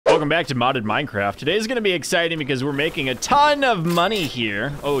welcome back to Modded Minecraft. Today's gonna be exciting because we're making a ton of money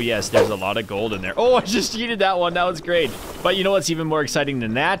here. Oh yes, there's a lot of gold in there. Oh, I just yeeted that one, that was great. But you know what's even more exciting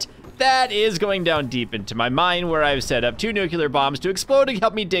than that? That is going down deep into my mine where I've set up 2 nuclear bombs to explode and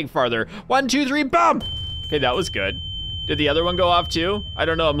help me dig farther. 1, 2, 3, boom! Okay, that was good. Did the other one go off too? I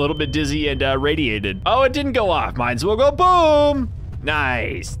don't know, I'm a little bit dizzy and radiated. Oh, it didn't go off, mines will go boom!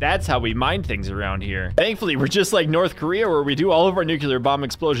 Nice, that's how we mine things around here. Thankfully, we're just like North Korea where we do all of our nuclear bomb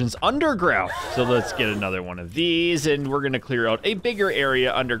explosions underground. So let's get another one of these and we're gonna clear out a bigger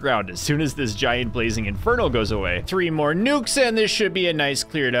area underground as soon as this giant blazing inferno goes away. 3 more nukes and this should be a nice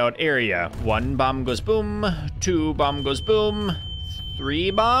cleared out area. 1 bomb goes boom, 2 bomb goes boom, 3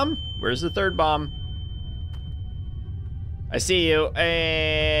 bomb? Where's the 3rd bomb? I see you,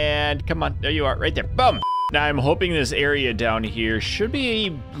 and come on, there you are, right there, boom. Now I'm hoping this area down here should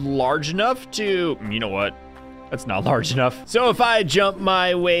be large enough to, you know what? That's not large enough. So if I jump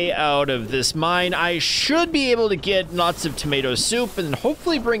my way out of this mine, I should be able to get lots of tomato soup and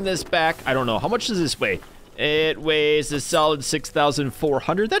hopefully bring this back. I don't know, how much does this weigh? It weighs a solid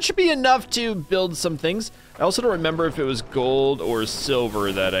 6,400. That should be enough to build some things. I also don't remember if it was gold or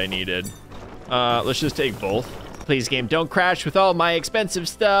silver that I needed. Let's just take both. Please game, don't crash with all my expensive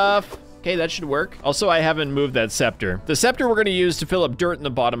stuff. Okay, that should work. Also, I haven't moved that scepter. The scepter we're gonna use to fill up dirt in the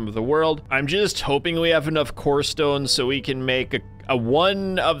bottom of the world. I'm just hoping we have enough core stone so we can make a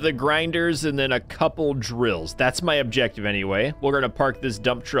 1 of the grinders and then a couple drills. That's my objective anyway. We're gonna park this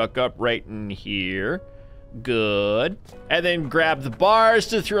dump truck up right in here. Good. And then grab the bars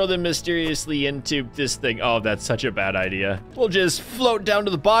to throw them mysteriously into this thing. Oh, that's such a bad idea. We'll just float down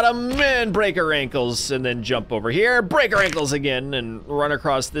to the bottom and break our ankles and then jump over here, break our ankles again and run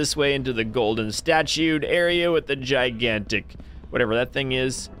across this way into the golden statued area with the gigantic, whatever that thing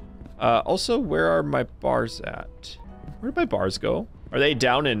is. Also, where are my bars at? Where'd my bars go? Are they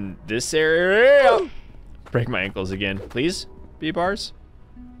down in this area? Break my ankles again, please, be bars.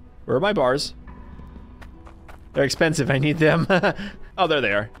 Where are my bars? They're expensive, I need them. Oh, there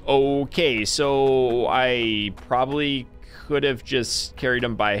they are. Okay, so I probably could have just carried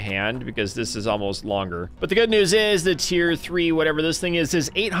them by hand because this is almost longer. But the good news is the tier 3, whatever this thing is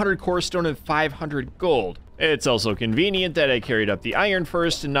 800 core stone and 500 gold. It's also convenient that I carried up the iron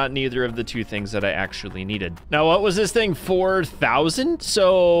first and not neither of the 2 things that I actually needed. Now, what was this thing? 4,000?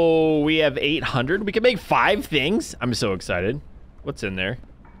 So we have 800. We can make 5 things. I'm so excited. What's in there?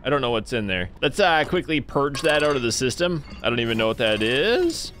 I don't know what's in there. Let's quickly purge that out of the system. I don't even know what that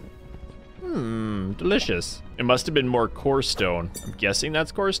is. Delicious. It must have been more core stone. I'm guessing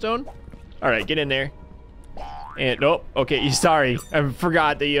that's core stone. All right, get in there. And nope, okay, sorry. I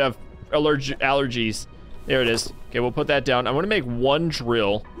forgot that you have allergies. There it is. Okay, we'll put that down. I'm gonna make 1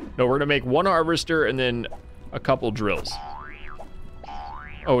 drill. No, we're gonna make 1 harvester and then a couple drills.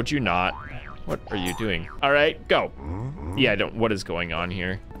 Oh, would you not? What are you doing? All right, go. Yeah, what is going on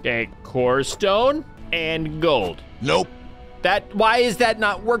here? Okay, core stone and gold. Nope. Why is that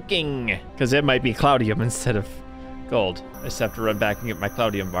not working? Because it might be cloudium instead of gold. I just have to run back and get my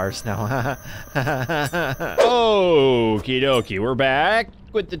cloudium bars now. Okie dokie, we're back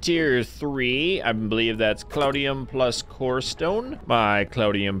with the tier 3. I believe that's cloudium plus core stone. My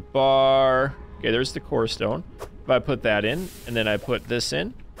cloudium bar. Okay, there's the core stone. If I put that in, and then I put this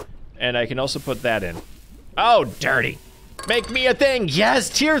in, and I can also put that in. Oh, dirty. Make me a thing. Yes,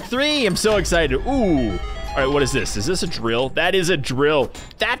 tier 3. I'm so excited. Ooh. All right, what is this? Is this a drill? That is a drill.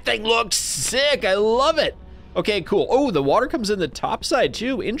 That thing looks sick. I love it. Okay, cool. Oh, the water comes in the top side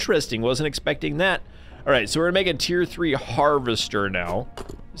too. Interesting. Wasn't expecting that. All right, so we're gonna make a tier 3 harvester now.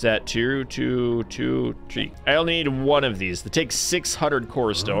 Is that 2, 2, 2, 3? I only need 1 of these. That takes 600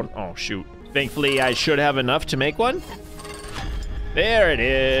 core stone. Oh, shoot. Thankfully, I should have enough to make one. There it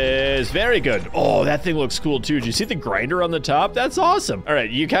is. Very good. Oh, that thing looks cool too. Did you see the grinder on the top? That's awesome. All right,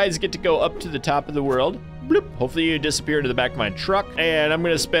 you guys get to go up to the top of the world. Bloop. Hopefully you disappear into the back of my truck. And I'm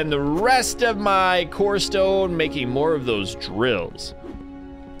gonna spend the rest of my core stone making more of those drills.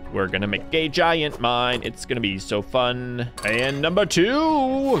 We're gonna make a giant mine. It's gonna be so fun. And number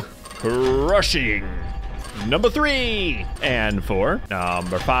 2, crushing. Number 3 and 4.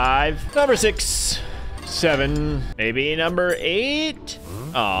 Number 5. Number 6. 7, maybe number 8.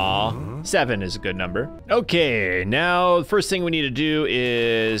 Aw, 7 is a good number. Okay, now the first thing we need to do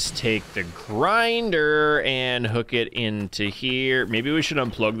is take the grinder and hook it into here. Maybe we should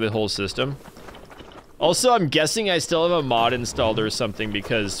unplug the whole system. Also, I'm guessing I still have a mod installed or something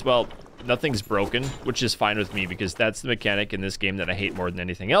because, well, nothing's broken, which is fine with me because that's the mechanic in this game that I hate more than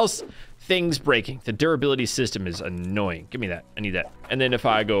anything else. Things breaking. The durability system is annoying. Give me that. I need that. And then if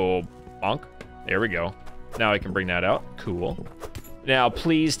I go bonk, there we go. Now I can bring that out. Cool. Now,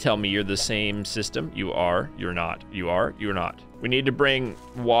 please tell me you're the same system. You are. You're not. You are. You're not. We need to bring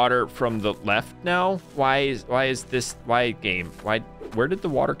water from the left now. Why is this? Why game? Where did the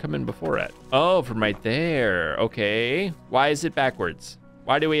water come in before it? Oh, from right there. Okay. Why is it backwards?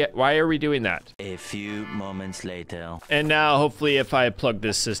 Why are we doing that? A few moments later. And now, hopefully, if I plug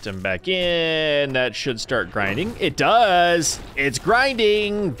this system back in, that should start grinding. It does. It's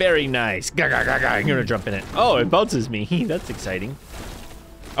grinding. Very nice. I'm gonna jump in it. Oh, it bounces me. That's exciting.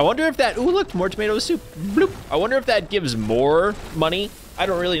 I wonder if that, ooh, look, more tomato soup. Bloop. I wonder if that gives more money. I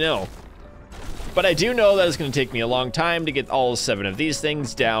don't really know. But I do know that it's gonna take me a long time to get all 7 of these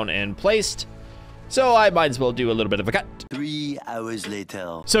things down and placed. So I might as well do a little bit of a cut. 3 hours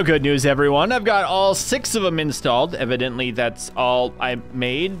later. So good news, everyone. I've got all 6 of them installed. Evidently, that's all I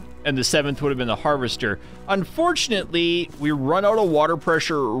made, and the 7th would have been the harvester. Unfortunately, we run out of water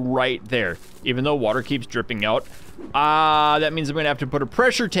pressure right there. Even though water keeps dripping out, that means I'm gonna have to put a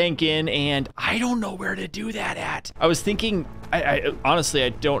pressure tank in, and I don't know where to do that at. I was thinking, honestly, I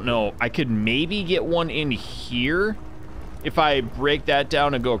don't know. I could maybe get one in here. If I break that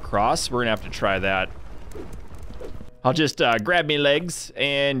down and go across, we're gonna have to try that. I'll just grab me legs,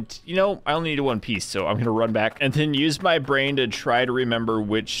 and you know, I only need 1 piece, so I'm gonna run back and then use my brain to try to remember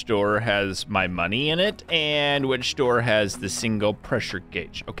which store has my money in it and which store has the single pressure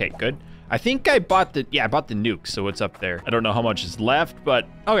gauge. Okay, good. I think I bought the nuke, so it's up there. I don't know how much is left, but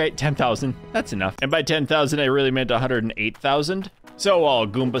okay, 10,000, that's enough. And by 10,000, I really meant 108,000. So I'll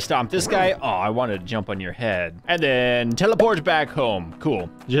Goomba stomp this guy. Oh, I wanted to jump on your head. And then teleport back home. Cool.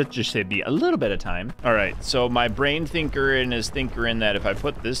 Just save me a little bit of time. All right, so my brain thinkerin is thinkerin that if I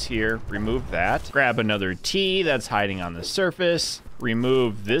put this here, remove that, grab another T that's hiding on the surface,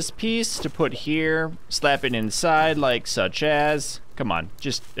 remove this piece to put here, slap it inside like such as, come on,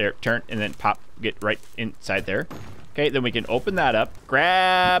 just there, turn, and then pop, get right inside there. Okay, then we can open that up,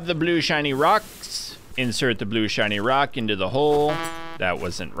 grab the blue shiny rocks, insert the blue shiny rock into the hole. That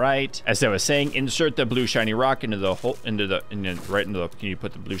wasn't right. As I was saying, insert the blue shiny rock into the hole, can you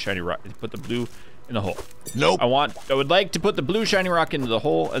put the blue shiny rock, put the blue in the hole? Nope. I would like to put the blue shiny rock into the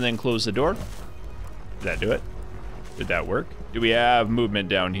hole and then close the door. Did that do it? Did that work? Do we have movement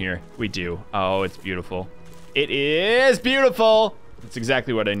down here? We do. Oh, it's beautiful. It is beautiful. That's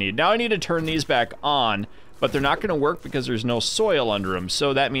exactly what I need. Now I need to turn these back on, but they're not gonna work because there's no soil under them.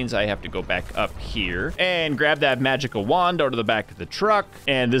 So that means I have to go back up here and grab that magical wand out of the back of the truck.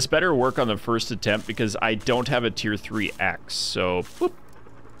 And this better work on the first attempt because I don't have a tier 3 axe. So, whoop.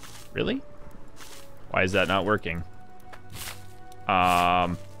 Really? Why is that not working?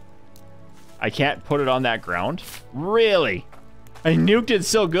 I can't put it on that ground? Really? I nuked it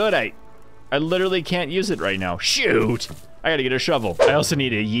so good, I literally can't use it right now. Shoot! I gotta get a shovel. I also need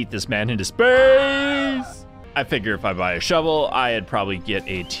to yeet this man into space! I figure if I buy a shovel, I'd probably get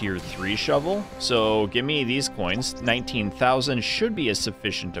a tier 3 shovel. So give me these coins. 19,000 should be a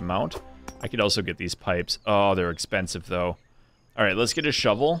sufficient amount. I could also get these pipes. Oh, they're expensive though. All right, let's get a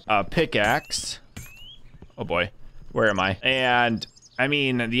shovel. Pickaxe. Oh boy, where am I? And I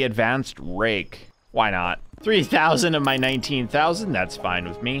mean, the advanced rake. Why not? 3,000 of my 19,000, that's fine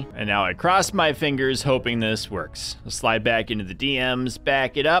with me. And now I cross my fingers hoping this works. I'll slide back into the DMs,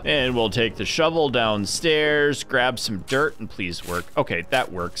 back it up, and we'll take the shovel downstairs, grab some dirt, and please work. Okay,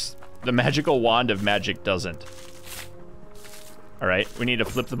 that works. The magical wand of magic doesn't. All right, we need to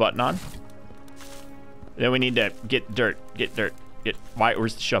flip the button on. Then we need to get dirt,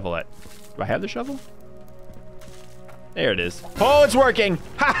 where's the shovel at? Do I have the shovel? There it is. Oh, it's working.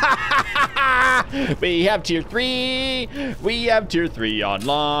 We have tier 3. We have tier 3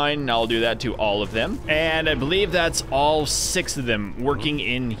 online. I'll do that to all of them. And I believe that's all 6 of them working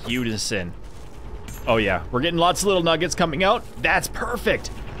in unison. Oh yeah, we're getting lots of little nuggets coming out. That's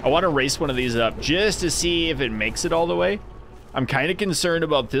perfect. I want to race one of these up just to see if it makes it all the way. I'm kind of concerned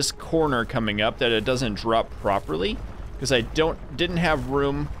about this corner coming up, that it doesn't drop properly, because I didn't have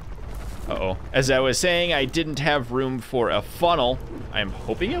room. Uh-oh. As I was saying, I didn't have room for a funnel. I'm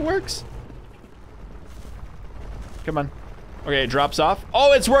hoping it works. Come on. Okay, it drops off.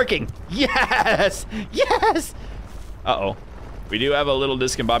 Oh, it's working. Yes! Yes! Uh-oh. We do have a little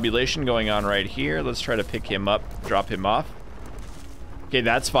discombobulation going on right here. Let's try to pick him up, drop him off. Okay,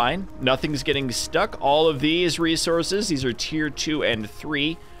 that's fine. Nothing's getting stuck. All of these resources, these are tier 2 and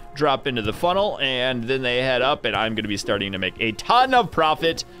 3. Drop into the funnel, and then they head up, and I'm gonna be starting to make a ton of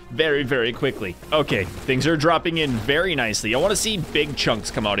profit very, very quickly. Okay, things are dropping in very nicely. I wanna see big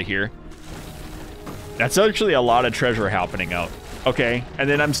chunks come out of here. That's actually a lot of treasure happening out. Okay, and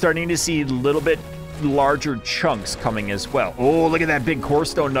then I'm starting to see a little bit larger chunks coming as well. Oh, look at that big core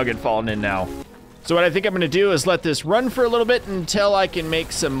stone nugget falling in now. So what I think I'm gonna do is let this run for a little bit until I can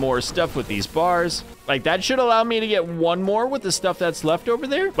make some more stuff with these bars. Like, that should allow me to get one more with the stuff that's left over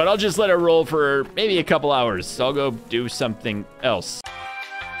there, but I'll just let it roll for maybe a couple hours. So I'll go do something else.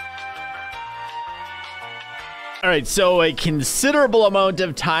 All right, so a considerable amount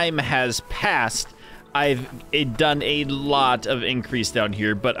of time has passed. I've done a lot of increase down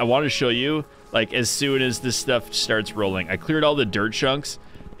here, but I want to show you, like, as soon as this stuff starts rolling. I cleared all the dirt chunks,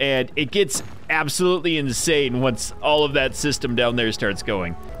 and it gets absolutely insane once all of that system down there starts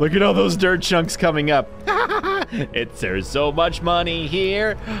going. Look at all those dirt chunks coming up. There's so much money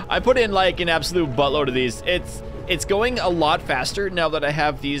here. I put in like an absolute buttload of these. It's going a lot faster now that I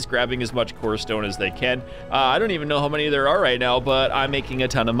have these grabbing as much core stone as they can. I don't even know how many there are right now, but I'm making a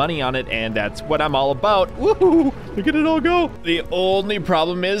ton of money on it, and that's what I'm all about. Woohoo! Look at it all go. The only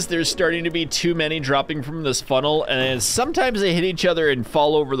problem is there's starting to be too many dropping from this funnel, and sometimes they hit each other and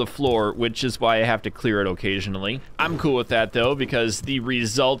fall over the floor, which is why I have to clear it occasionally. I'm cool with that though, because the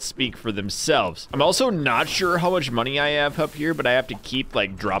results speak for themselves. I'm also not sure how much money I have up here, but I have to keep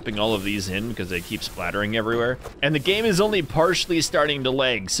like dropping all of these in because they keep splattering everywhere. And the game is only partially starting to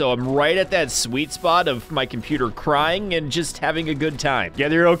lag, so I'm right at that sweet spot of my computer crying and just having a good time. Yeah,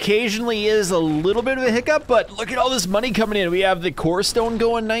 there occasionally is a little bit of a hiccup, but look at all this money coming in. We have the core stone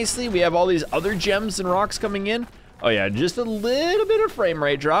going nicely. We have all these other gems and rocks coming in. Oh yeah, just a little bit of frame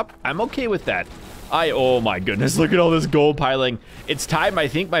rate drop. I'm okay with that. Oh my goodness, look at all this gold piling. It's time, I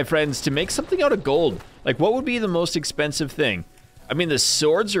think, my friends, to make something out of gold. Like, what would be the most expensive thing? I mean, the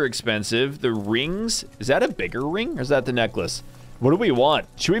swords are expensive. The rings, is that a bigger ring or is that the necklace? What do we want?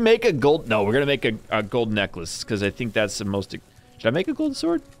 Should we make a gold? No, we're gonna make a gold necklace because I think that's the most. Should I make a gold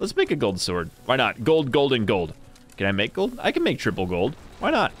sword? Let's make a gold sword. Why not? Gold, gold, and gold. Can I make gold? I can make triple gold.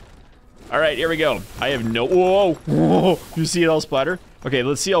 Why not? All right, here we go. I have no, whoa, whoa. You see it all splatter? Okay,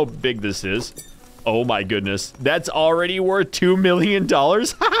 let's see how big this is. Oh my goodness. That's already worth $2 million.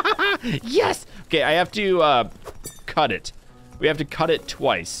 Yes. Okay, I have to cut it. We have to cut it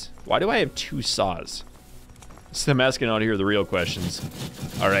twice. Why do I have 2 saws? So I'm asking out here the real questions.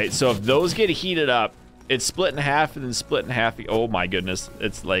 All right, so if those get heated up, it's split in half and then split in half. Oh my goodness,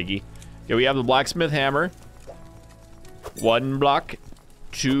 it's leggy. Okay, we have the blacksmith hammer. 1 block,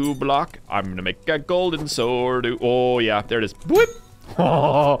 2 block. I'm gonna make a golden sword. Oh yeah, there it is. Whip.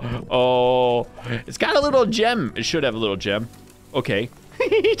 Oh, it's got a little gem. It should have a little gem. Okay.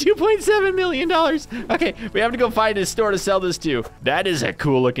 $2.7 million. Okay, we have to go find a store to sell this to. That is a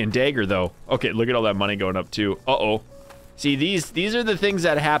cool looking dagger though. Okay, look at all that money going up too. Uh-oh. See, these are the things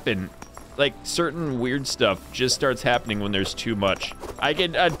that happen. Like, certain weird stuff just starts happening when there's too much. I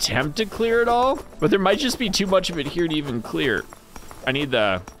can attempt to clear it all, but there might just be too much of it here to even clear. I need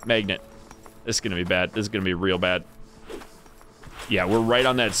the magnet. This is gonna be bad. This is gonna be real bad. Yeah, we're right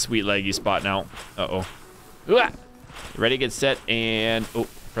on that sweet leggy spot now. Uh-oh. Ready, get set, and oh,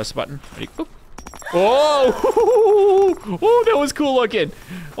 press the button. Ready, oh. Oh, oh, that was cool looking.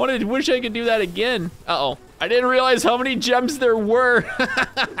 Wish I could do that again. Uh-oh, I didn't realize how many gems there were.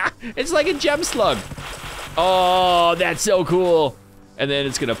 It's like a gem slug. Oh, that's so cool. And then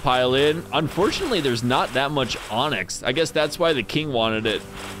it's gonna pile in. Unfortunately, there's not that much onyx. I guess that's why the king wanted it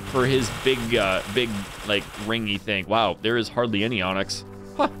for his big like ringy thing. Wow, there is hardly any onyx.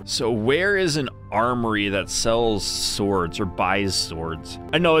 Huh. So where is an armory that sells swords or buys swords?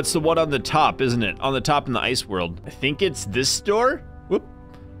 I know it's the one on the top, isn't it? On the top in the ice world. I think it's this store. Whoop.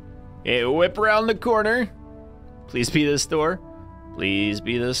 Hey, whip around the corner. Please be this store. Please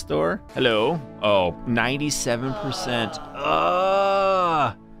be this store. Hello. Oh, 97%.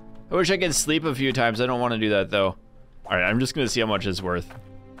 I wish I could sleep a few times. I don't want to do that though. All right, I'm just gonna see how much it's worth.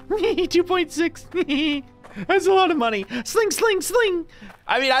 2.6. That's a lot of money. Sling, sling, sling.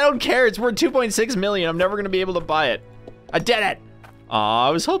 I mean, I don't care. It's worth 2.6 million. I'm never gonna be able to buy it. I did it. Aw,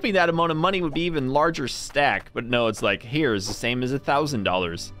 I was hoping that amount of money would be even larger stack, but no, it's like, here's the same as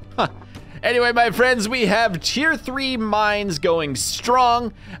 $1,000. Huh. Anyway, my friends, we have tier 3 mines going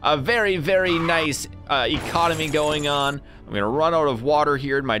strong. A very, very nice economy going on. I'm gonna run out of water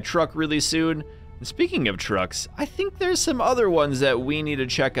here in my truck really soon. And speaking of trucks, I think there's some other ones that we need to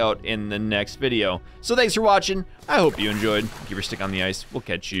check out in the next video. So thanks for watching. I hope you enjoyed. Keep your stick on the ice. We'll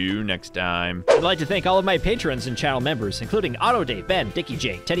catch you next time. I'd like to thank all of my patrons and channel members, including Auto Dave, Ben, Dickie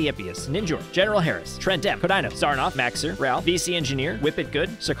J, Teddy Ippius, Ninjor, General Harris, Trent Depp, Kodino, Zarnoff, Maxer, Ralph, VC Engineer, Whip It Good,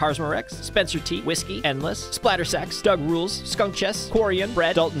 Sakarsma Rex, Spencer T, Whiskey, Endless, Splatter Sex, Doug Rules, Skunk Chess, Quarian,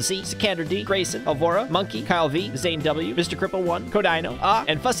 Brad, Dalton C, Sikander D, Grayson, Alvora, Monkey, Kyle V, Zane W, Mr. Cripple 1, Kodino,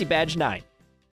 and Fussy Badge 9.